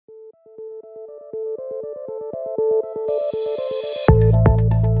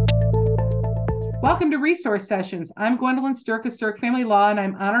Welcome to Resource Sessions. I'm Gwendolyn Stirk of Stirk Family Law, and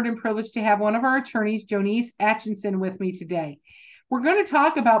I'm honored and privileged to have one of our attorneys, Jonice Atchison, with me today. We're going to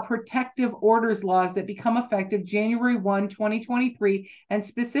talk about protective orders laws that become effective January 1, 2023, and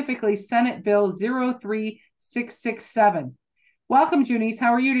specifically Senate Bill 03667. Welcome, Jonice.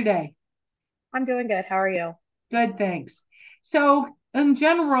 How are you today? I'm doing good. How are you? Good, thanks. So, in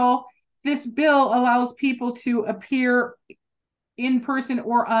general, this bill allows people to appear in person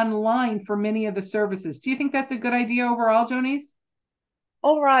or online for many of the services. Do you think that's a good idea overall, Jonice?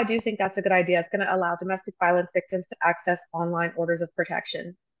 Overall, I do think that's a good idea. It's going to allow domestic violence victims to access online orders of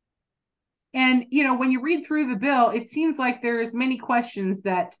protection. And, when you read through the bill, it seems like there's many questions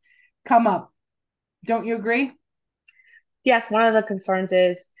that come up. Don't you agree? Yes, one of the concerns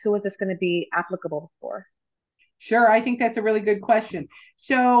is who is this going to be applicable for? Sure, I think that's a really good question.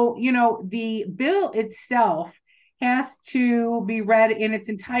 So, the bill itself has to be read in its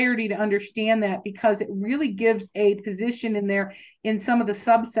entirety to understand that, because it really gives a position in there in some of the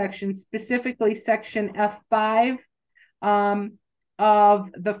subsections, specifically section F5 of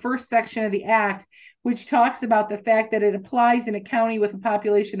the first section of the act, which talks about the fact that it applies in a county with a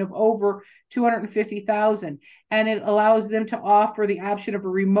population of over 250,000, and it allows them to offer the option of a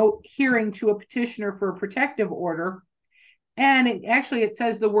remote hearing to a petitioner for a protective order. And it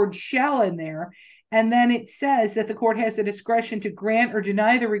says the word shall in there. And then it says that the court has the discretion to grant or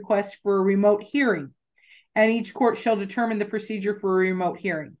deny the request for a remote hearing, and each court shall determine the procedure for a remote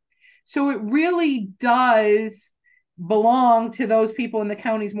hearing. So it really does belong to those people in the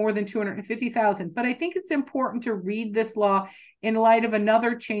counties more than 250,000. But I think it's important to read this law in light of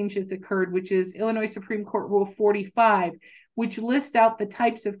another change that's occurred, which is Illinois Supreme Court Rule 45, which lists out the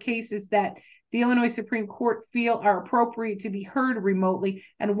types of cases that the Illinois Supreme Court feel are appropriate to be heard remotely,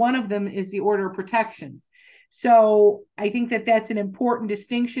 and one of them is the order of protections. So I think that that's an important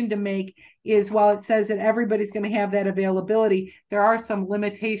distinction to make, is while it says that everybody's going to have that availability, there are some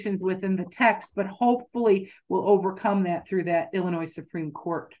limitations within the text, but hopefully we'll overcome that through that Illinois Supreme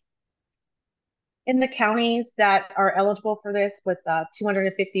Court. In the counties that are eligible for this with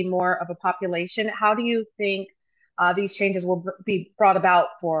 250 more of a population, how do you think these changes will be brought about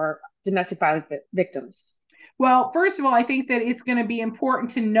for domestic violence victims? Well, first of all, I think that it's going to be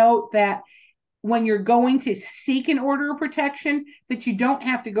important to note that when you're going to seek an order of protection, that you don't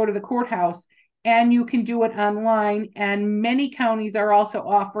have to go to the courthouse, and you can do it online. And many counties are also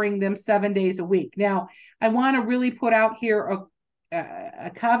offering them 7 days a week. Now, I want to really put out here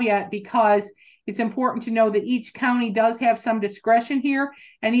a caveat, because it's important to know that each county does have some discretion here.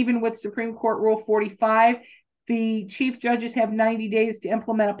 And even with Supreme Court Rule 45, the chief judges have 90 days to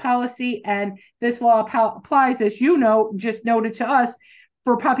implement a policy. And this law applies, as you know, just noted to us,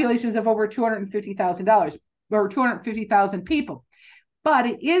 for populations of over $250,000 or 250,000 people. But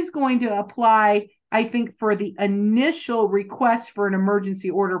it is going to apply, I think, for the initial request for an emergency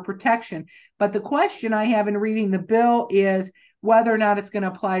order of protection. But the question I have in reading the bill is whether or not it's going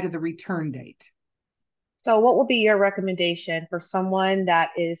to apply to the return date. So what will be your recommendation for someone that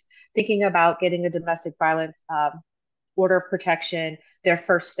is thinking about getting a domestic violence order of protection, their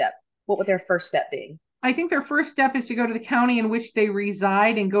first step? What would their first step be? I think their first step is to go to the county in which they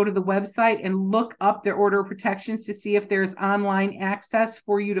reside and go to the website and look up their order of protections to see if there's online access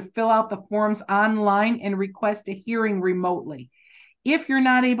for you to fill out the forms online and request a hearing remotely. If you're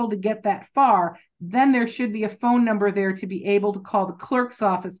not able to get that far, then there should be a phone number there to be able to call the clerk's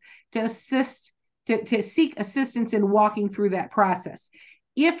office to seek assistance in walking through that process.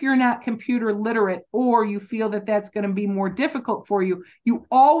 If you're not computer literate, or you feel that that's going to be more difficult for you, you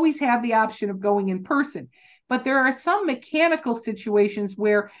always have the option of going in person. But there are some mechanical situations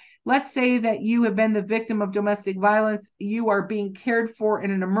where, let's say that you have been the victim of domestic violence, you are being cared for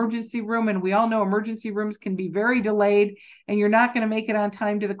in an emergency room, and we all know emergency rooms can be very delayed, and you're not going to make it on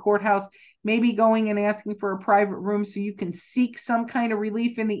time to the courthouse. Maybe going and asking for a private room so you can seek some kind of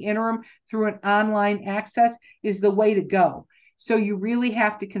relief in the interim through an online access is the way to go. So you really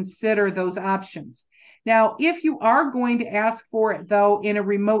have to consider those options. Now, if you are going to ask for it, though, in a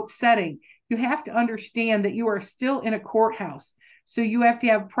remote setting, you have to understand that you are still in a courthouse. So you have to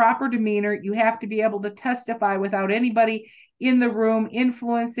have proper demeanor. You have to be able to testify without anybody in the room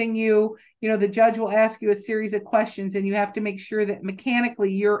influencing you. The judge will ask you a series of questions, and you have to make sure that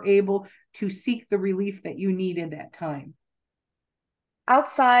mechanically you're able to seek the relief that you need in that time.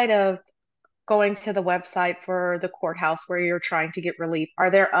 Outside of going to the website for the courthouse where you're trying to get relief, are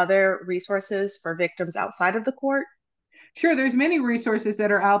there other resources for victims outside of the court? Sure, there's many resources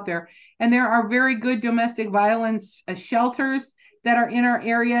that are out there, and there are very good domestic violence shelters that are in our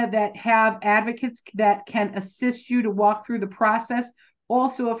area that have advocates that can assist you to walk through the process.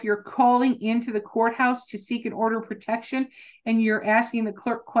 Also, if you're calling into the courthouse to seek an order of protection and you're asking the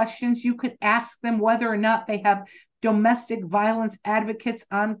clerk questions, you could ask them whether or not they have domestic violence advocates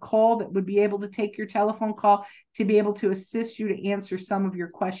on call that would be able to take your telephone call to be able to assist you to answer some of your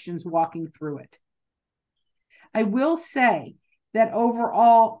questions walking through it. I will say that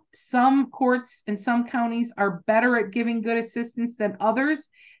overall, some courts and some counties are better at giving good assistance than others.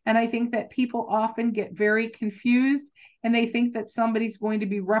 And I think that people often get very confused and they think that somebody's going to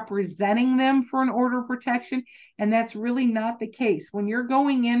be representing them for an order of protection. And that's really not the case. When you're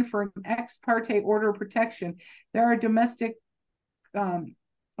going in for an ex parte order of protection, there are domestic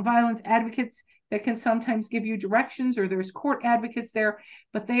violence advocates that can sometimes give you directions, or there's court advocates there,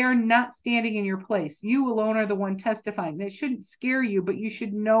 but they are not standing in your place. You alone are the one testifying. That shouldn't scare you, but you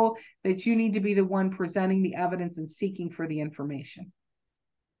should know that you need to be the one presenting the evidence and seeking for the information.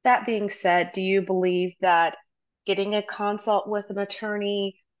 That being said, do you believe that getting a consult with an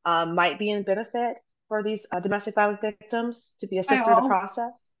attorney might be in benefit for these domestic violence victims to be assisted through the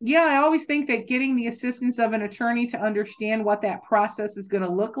process? Yeah, I always think that getting the assistance of an attorney to understand what that process is going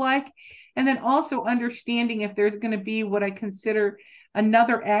to look like, and then also understanding if there's going to be what I consider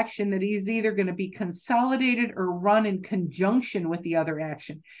another action that is either going to be consolidated or run in conjunction with the other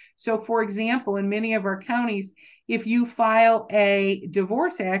action. So, for example, in many of our counties, if you file a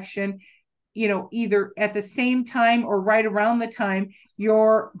divorce action, either at the same time or right around the time,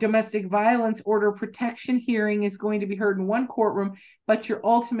 your domestic violence order protection hearing is going to be heard in one courtroom, but your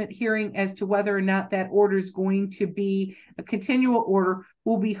ultimate hearing as to whether or not that order is going to be a continual order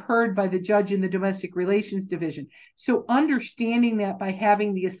will be heard by the judge in the domestic relations division. So understanding that by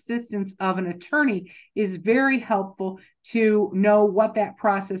having the assistance of an attorney is very helpful to know what that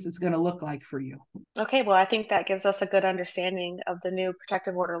process is going to look like for you. Okay, well, I think that gives us a good understanding of the new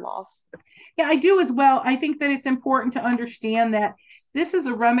protective order laws. Yeah, I do as well. I think that it's important to understand that this is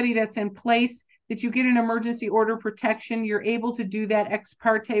a remedy that's in place, that you get an emergency order protection. You're able to do that ex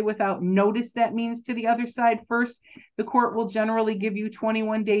parte without notice. That means to the other side first. The court will generally give you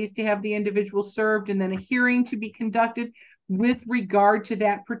 21 days to have the individual served and then a hearing to be conducted with regard to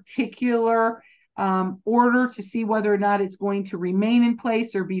that particular order to see whether or not it's going to remain in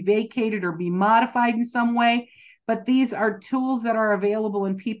place or be vacated or be modified in some way. But these are tools that are available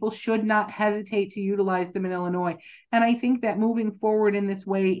and people should not hesitate to utilize them in Illinois. And I think that moving forward in this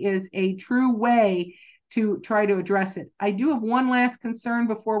way is a true way to try to address it. I do have one last concern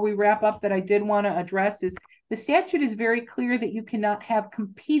before we wrap up that I did want to address is the statute is very clear that you cannot have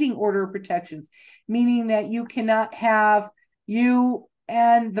competing order of protections, meaning that you cannot have you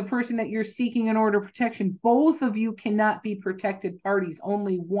and the person that you're seeking an order of protection, both of you cannot be protected parties,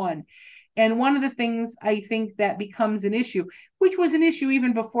 only one. And one of the things I think that becomes an issue, which was an issue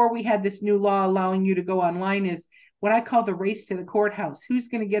even before we had this new law allowing you to go online, is what I call the race to the courthouse. Who's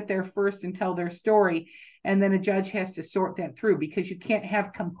going to get there first and tell their story? And then a judge has to sort that through because you can't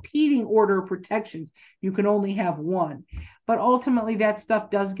have competing order of protections. You can only have one. But ultimately, that stuff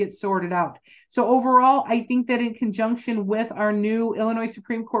does get sorted out. So overall, I think that in conjunction with our new Illinois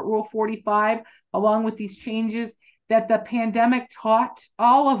Supreme Court Rule 45, along with these changes, that the pandemic taught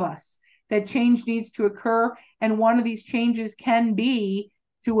all of us that change needs to occur. And one of these changes can be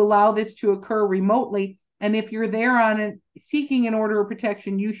to allow this to occur remotely. And if you're there on it seeking an order of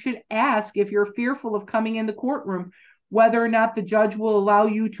protection, you should ask, if you're fearful of coming in the courtroom, whether or not the judge will allow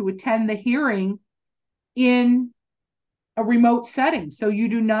you to attend the hearing in a remote setting. So you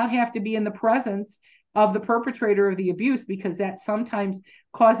do not have to be in the presence of the perpetrator of the abuse, because that sometimes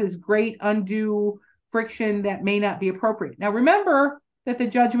causes great undue friction that may not be appropriate. Now, remember that the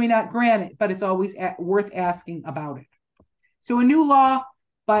judge may not grant it, but it's always worth asking about it. So a new law,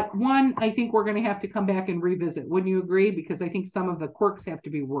 but one I think we're going to have to come back and revisit. Wouldn't you agree? Because I think some of the quirks have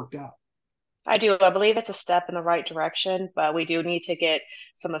to be worked out. I do. I believe it's a step in the right direction, but we do need to get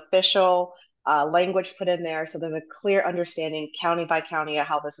some official language put in there so there's a clear understanding county by county of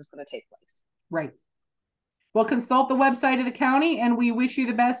how this is going to take place. Right. Well, consult the website of the county, and we wish you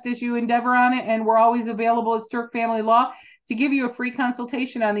the best as you endeavor on it. And we're always available at Stirk Family Law to give you a free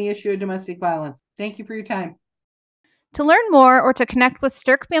consultation on the issue of domestic violence. Thank you for your time. To learn more or to connect with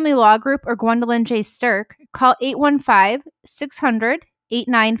Stirk Family Law Group or Gwendolyn J. Stirk, call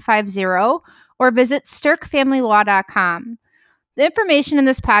 815-600-8950 or visit stirkfamilylaw.com. The information in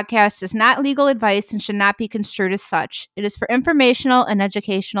this podcast is not legal advice and should not be construed as such. It is for informational and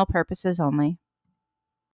educational purposes only.